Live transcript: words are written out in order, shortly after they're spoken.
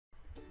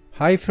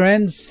Hi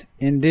friends,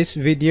 in this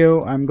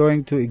video I'm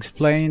going to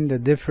explain the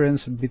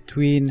difference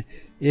between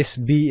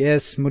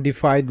SBS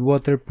modified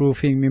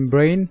waterproofing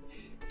membrane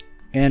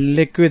and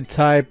liquid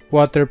type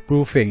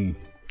waterproofing.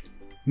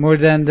 More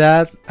than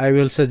that, I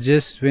will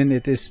suggest when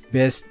it is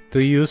best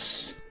to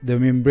use the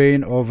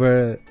membrane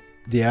over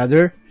the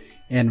other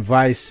and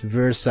vice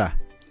versa.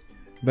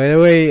 By the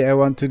way, I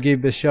want to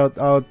give a shout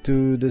out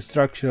to the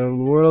Structural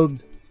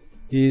World.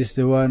 He is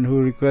the one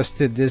who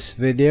requested this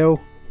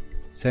video.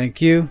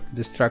 Thank you,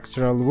 the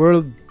Structural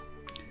World.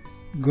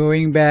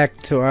 Going back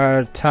to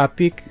our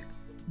topic,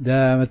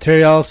 the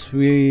materials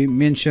we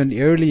mentioned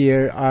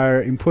earlier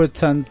are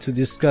important to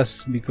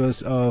discuss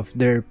because of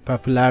their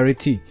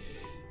popularity.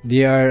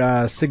 They are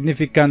a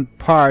significant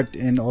part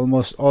in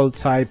almost all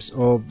types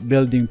of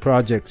building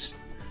projects.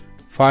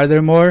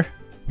 Furthermore,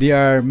 they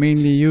are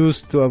mainly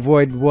used to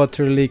avoid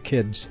water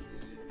leakage,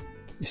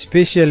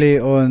 especially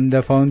on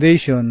the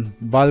foundation,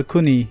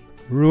 balcony,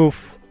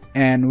 roof,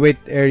 and wet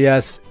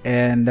areas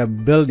and the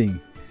building.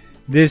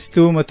 These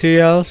two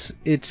materials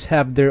each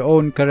have their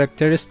own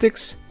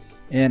characteristics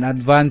and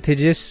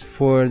advantages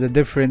for the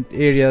different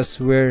areas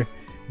where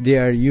they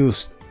are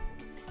used.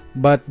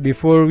 But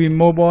before we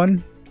move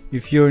on,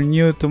 if you're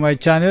new to my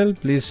channel,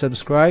 please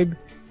subscribe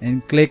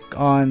and click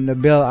on the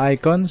bell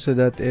icon so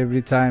that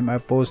every time I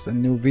post a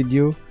new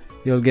video,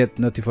 you'll get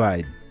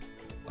notified.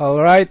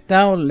 Alright,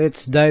 now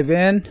let's dive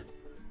in.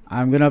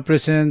 I'm gonna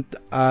present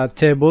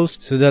tables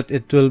so that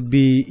it will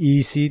be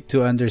easy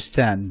to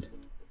understand.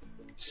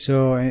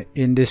 So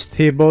in this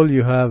table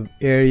you have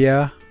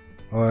area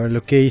or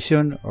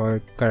location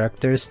or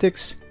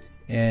characteristics,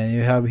 and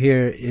you have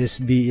here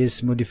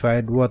SBS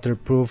modified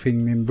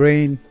waterproofing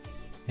membrane,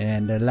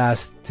 and the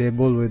last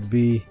table would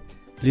be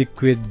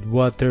liquid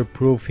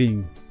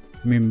waterproofing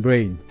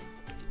membrane.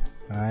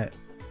 Alright,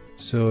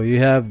 so you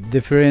have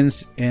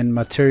difference in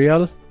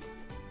material.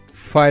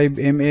 5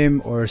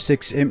 mm or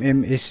 6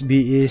 mm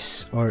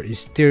SBS or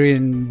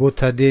styrene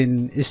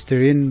butadiene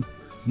styrene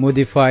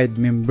modified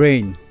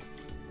membrane.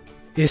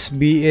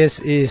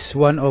 SBS is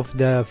one of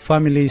the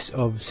families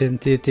of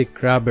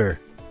synthetic rubber.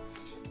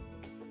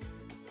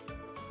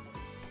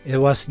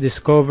 It was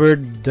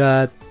discovered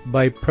that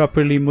by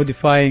properly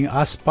modifying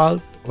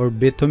asphalt or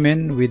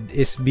bitumen with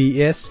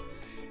SBS,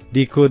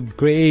 they could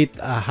create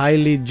a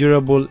highly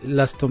durable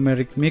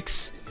elastomeric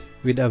mix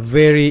with a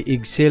very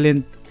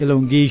excellent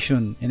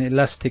elongation and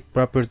elastic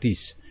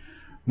properties.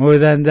 More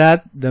than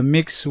that, the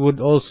mix would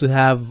also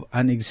have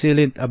an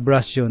excellent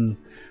abrasion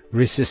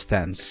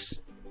resistance.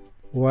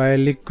 While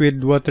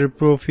liquid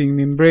waterproofing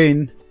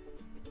membrane,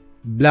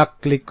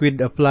 black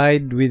liquid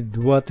applied with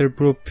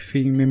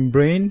waterproofing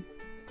membrane,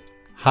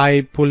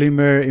 high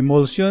polymer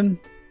emulsion.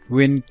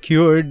 When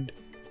cured,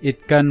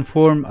 it can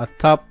form a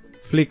tough,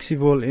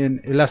 flexible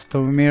and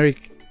elastomeric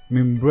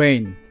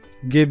membrane.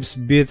 Gives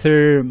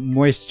better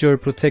moisture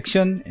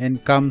protection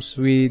and comes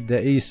with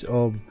the ease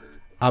of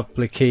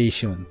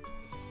application.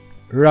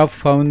 Rough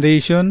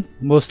foundation,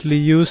 mostly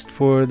used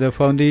for the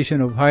foundation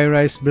of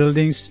high-rise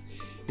buildings.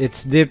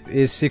 Its depth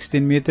is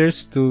 16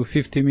 meters to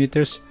 50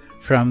 meters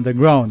from the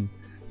ground,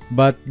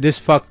 but this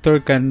factor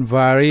can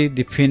vary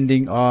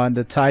depending on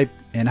the type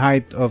and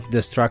height of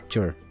the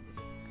structure.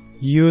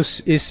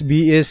 Use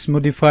SBS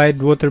modified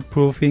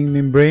waterproofing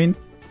membrane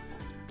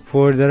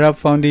for the rough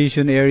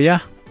foundation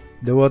area.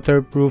 The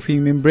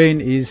waterproofing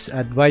membrane is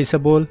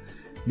advisable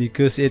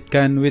because it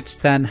can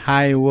withstand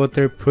high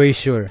water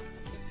pressure.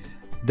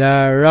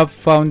 The rough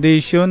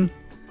foundation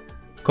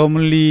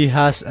commonly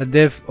has a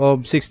depth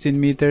of 16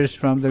 meters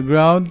from the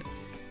ground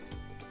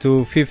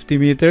to 50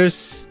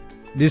 meters.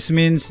 This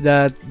means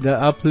that the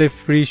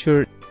uplift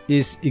pressure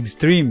is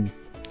extreme.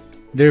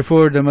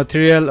 Therefore, the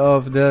material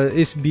of the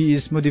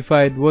SBS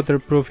modified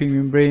waterproofing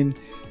membrane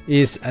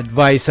is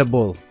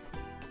advisable.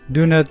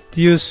 Do not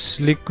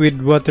use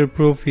liquid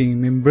waterproofing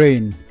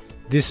membrane.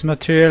 This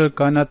material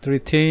cannot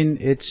retain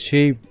its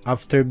shape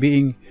after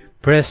being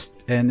pressed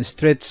and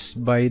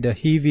stretched by the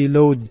heavy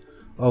load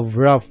of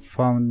rough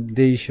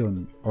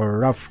foundation or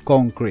rough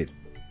concrete.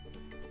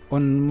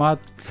 On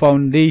matte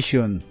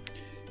foundation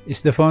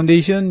is the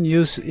foundation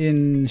used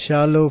in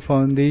shallow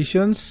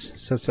foundations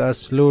such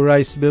as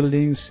low-rise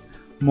buildings,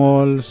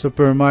 malls,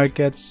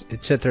 supermarkets,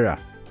 etc.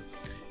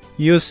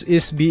 Use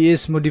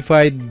SBS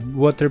modified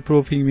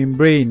waterproofing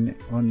membrane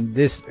on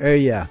this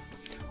area.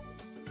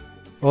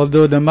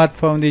 Although the matte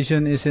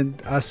foundation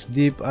isn't as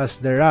deep as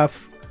the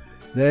rough,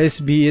 the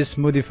SBS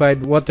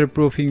modified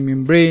waterproofing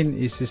membrane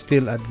is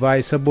still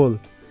advisable,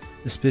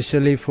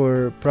 especially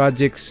for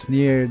projects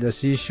near the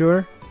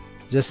seashore.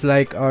 Just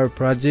like our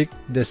project,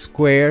 the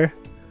Square,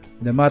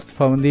 the matte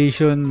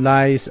foundation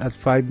lies at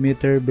 5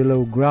 meters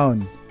below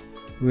ground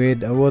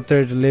with a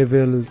water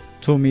level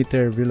 2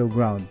 meters below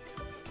ground.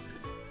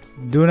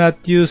 Do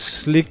not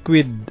use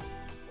liquid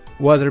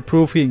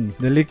waterproofing.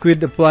 The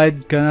liquid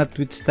applied cannot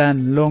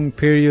withstand long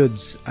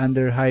periods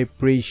under high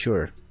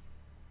pressure.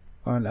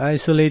 On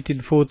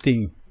isolated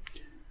footing.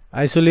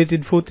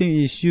 Isolated footing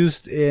is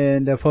used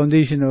in the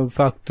foundation of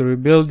factory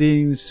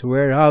buildings,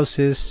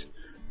 warehouses,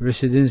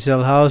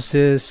 residential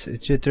houses,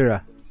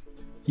 etc.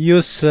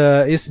 use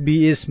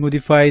SBS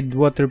modified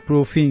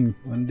waterproofing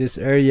on this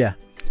area.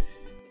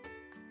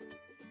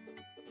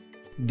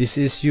 This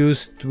is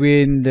used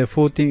when the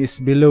footing is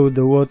below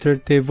the water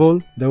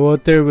table. The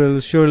water will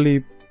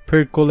surely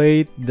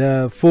percolate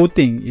the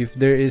footing if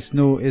there is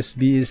no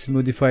SBS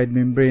modified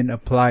membrane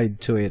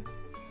applied to it.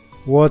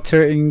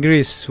 Water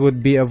ingress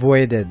would be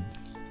avoided.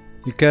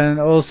 You can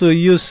also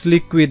use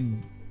liquid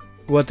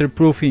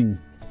waterproofing.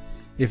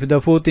 If the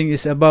footing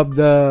is above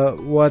the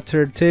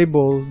water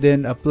table,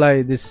 then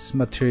apply this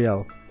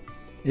material.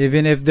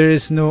 Even if there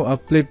is no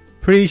uplift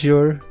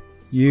pressure,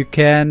 you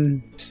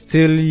can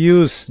still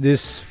use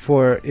this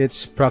for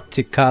its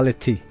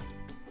practicality.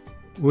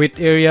 With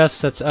areas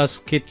such as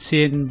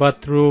kitchen,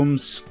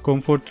 bathrooms,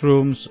 comfort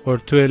rooms, or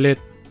toilet,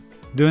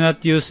 do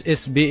not use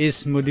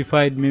SBS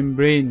modified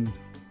membrane.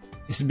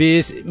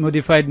 SBS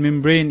modified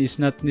membrane is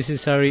not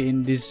necessary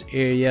in these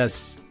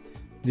areas.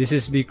 This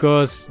is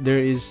because there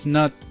is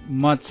not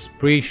much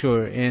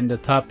pressure and the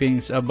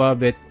toppings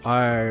above it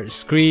are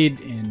screed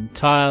and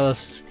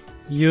tiles.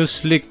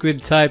 Use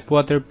liquid type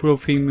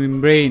waterproofing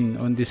membrane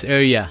on this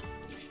area.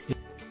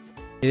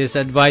 It is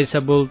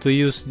advisable to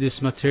use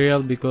this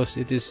material because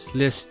it is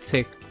less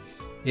thick.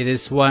 It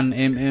is 1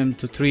 mm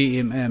to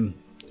 3 mm.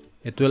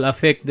 It will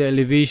affect the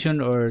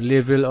elevation or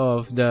level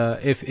of the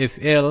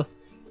FFL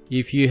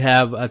if you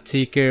have a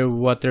thicker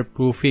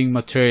waterproofing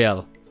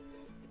material.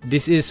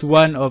 This is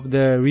one of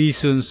the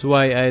reasons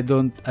why I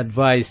don't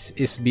advise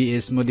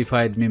SBS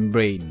modified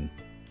membrane.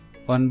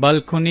 On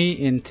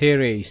balcony and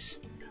terrace.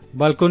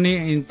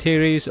 Balcony and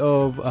terrace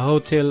of a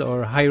hotel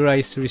or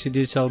high-rise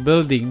residential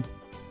building,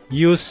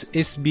 use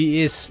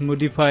SBS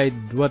modified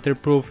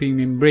waterproofing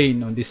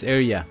membrane on this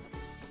area.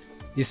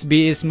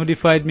 SBS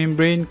modified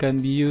membrane can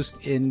be used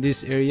in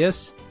these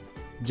areas.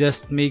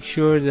 Just make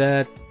sure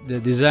that the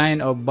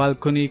design of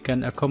balcony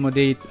can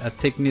accommodate a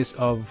thickness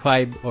of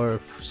 5 or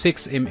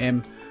 6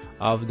 mm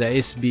of the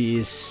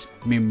SBS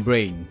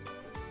membrane.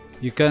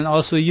 You can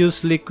also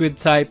use liquid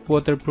type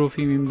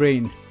waterproofing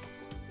membrane.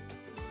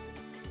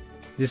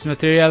 This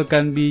material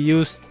can be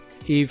used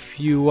if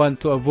you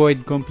want to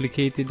avoid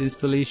complicated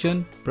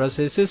installation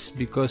processes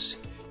because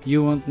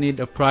you won't need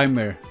a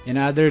primer. In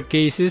other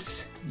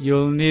cases,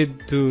 you'll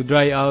need to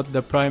dry out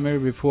the primer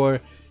before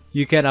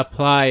you can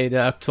apply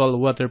the actual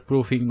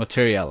waterproofing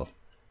material.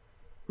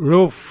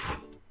 Roof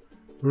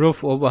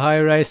of a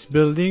high-rise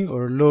building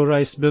or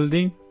low-rise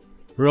building,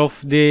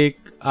 roof deck,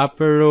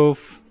 upper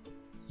roof.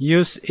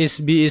 Use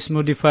SBS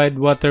modified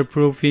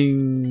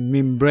waterproofing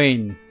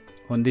membrane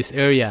on this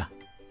area.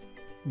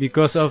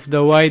 Because of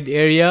the wide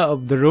area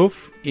of the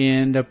roof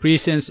and the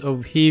presence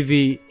of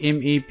heavy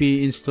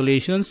MEP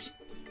installations,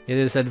 it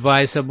is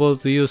advisable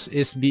to use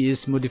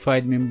SBS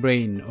modified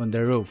membrane on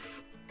the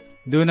roof.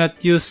 Do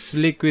not use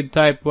liquid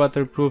type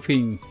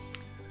waterproofing.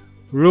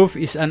 Roof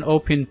is an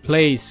open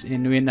place,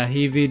 and when a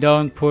heavy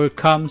downpour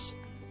comes,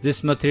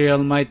 this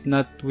material might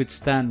not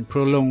withstand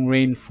prolonged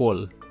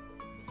rainfall.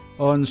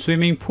 On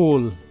swimming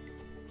pool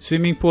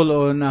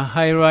on a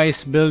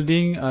high-rise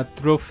building, at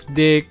roof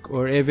deck,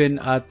 or even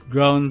at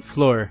ground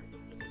floor.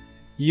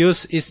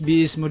 Use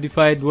SBS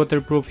modified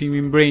waterproofing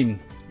membrane.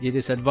 It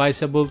is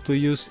advisable to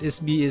use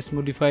SBS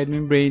modified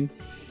membrane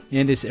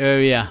in this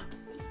area.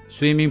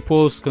 Swimming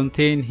pools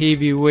contain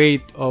heavy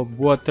weight of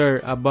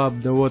water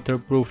above the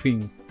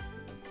waterproofing.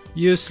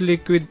 Use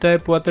liquid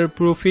type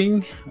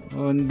waterproofing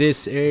on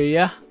this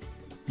area.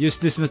 Use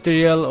this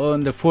material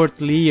on the 4th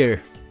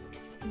layer.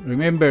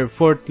 Remember,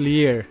 4th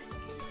layer.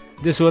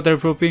 This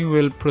waterproofing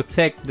will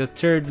protect the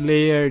 3rd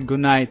layer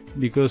gunite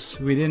because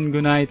within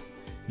gunite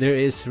there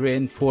is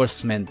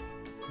reinforcement.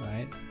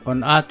 Right?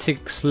 On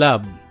attic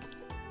slab.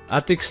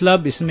 Attic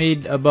slab is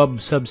made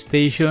above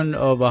substation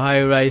of a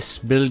high-rise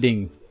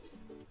building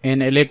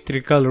and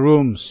electrical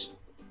rooms.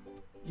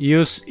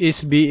 Use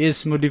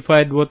SBS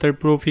modified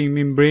waterproofing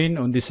membrane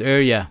on this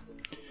area.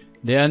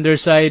 The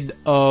underside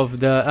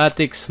of the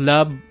attic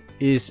slab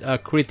is a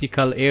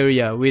critical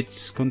area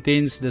which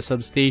contains the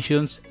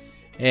substations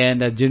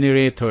and a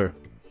generator.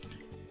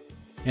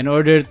 In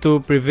order to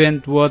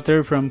prevent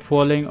water from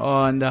falling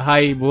on the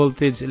high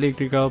voltage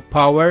electrical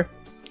power,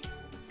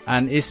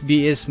 an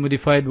SBS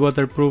modified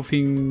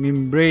waterproofing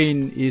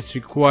membrane is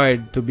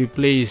required to be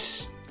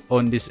placed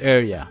on this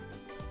area.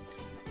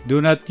 Do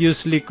not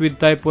use liquid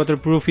type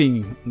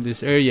waterproofing in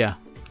this area.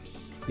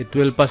 It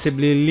will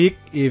possibly leak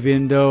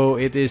even though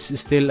it is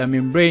still a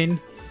membrane.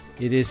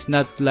 It is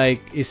not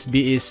like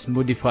SBS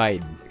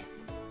modified.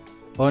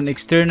 On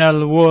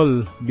external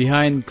wall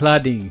behind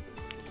cladding.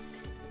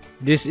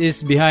 This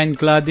is behind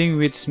cladding,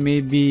 which may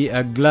be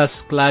a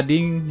glass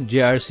cladding,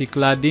 GRC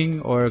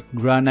cladding, or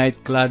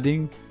granite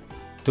cladding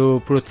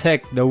to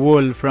protect the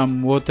wall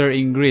from water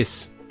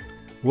ingress.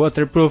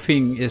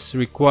 Waterproofing is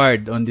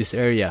required on this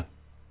area.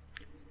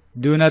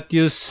 Do not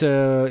use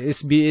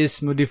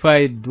SBS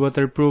modified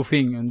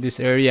waterproofing on this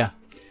area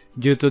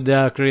due to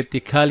the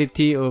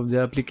criticality of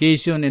the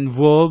application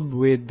involved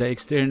with the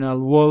external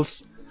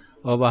walls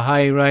of a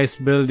high-rise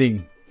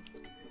building.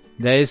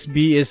 The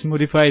SBS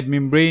modified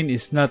membrane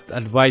is not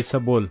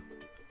advisable.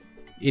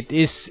 It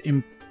is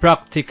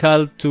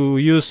practical to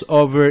use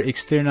over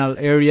external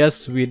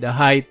areas with a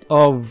height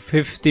of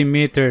 50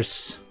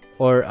 meters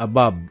or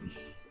above.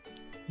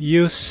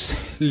 Use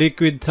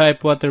liquid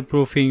type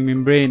waterproofing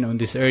membrane on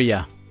this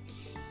area.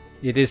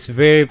 It is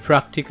very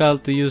practical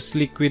to use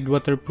liquid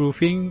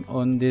waterproofing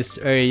on this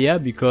area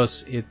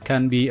because it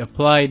can be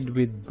applied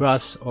with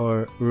brush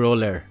or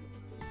roller.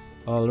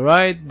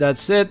 Alright,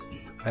 that's it.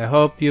 I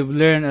hope you've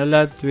learned a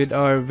lot with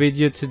our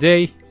video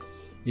today.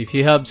 If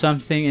you have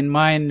something in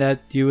mind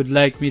that you would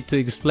like me to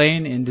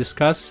explain and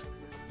discuss,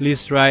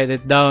 please write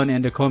it down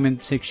in the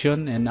comment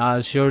section and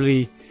I'll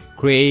surely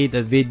create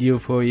a video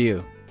for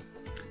you.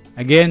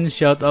 Again,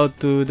 shout out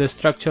to the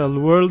structural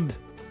world.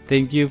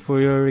 Thank you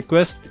for your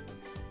request.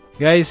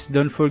 Guys,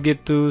 don't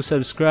forget to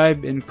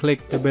subscribe and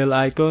click the bell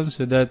icon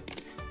so that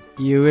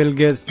you will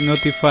get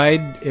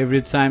notified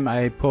every time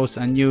I post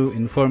a new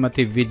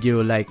informative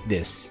video like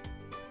this.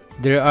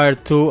 There are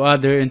 2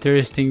 other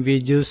interesting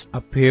videos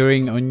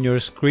appearing on your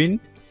screen.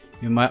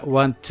 You might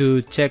want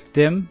to check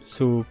them,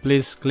 so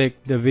please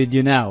click the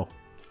video now.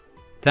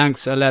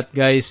 Thanks a lot,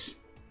 guys.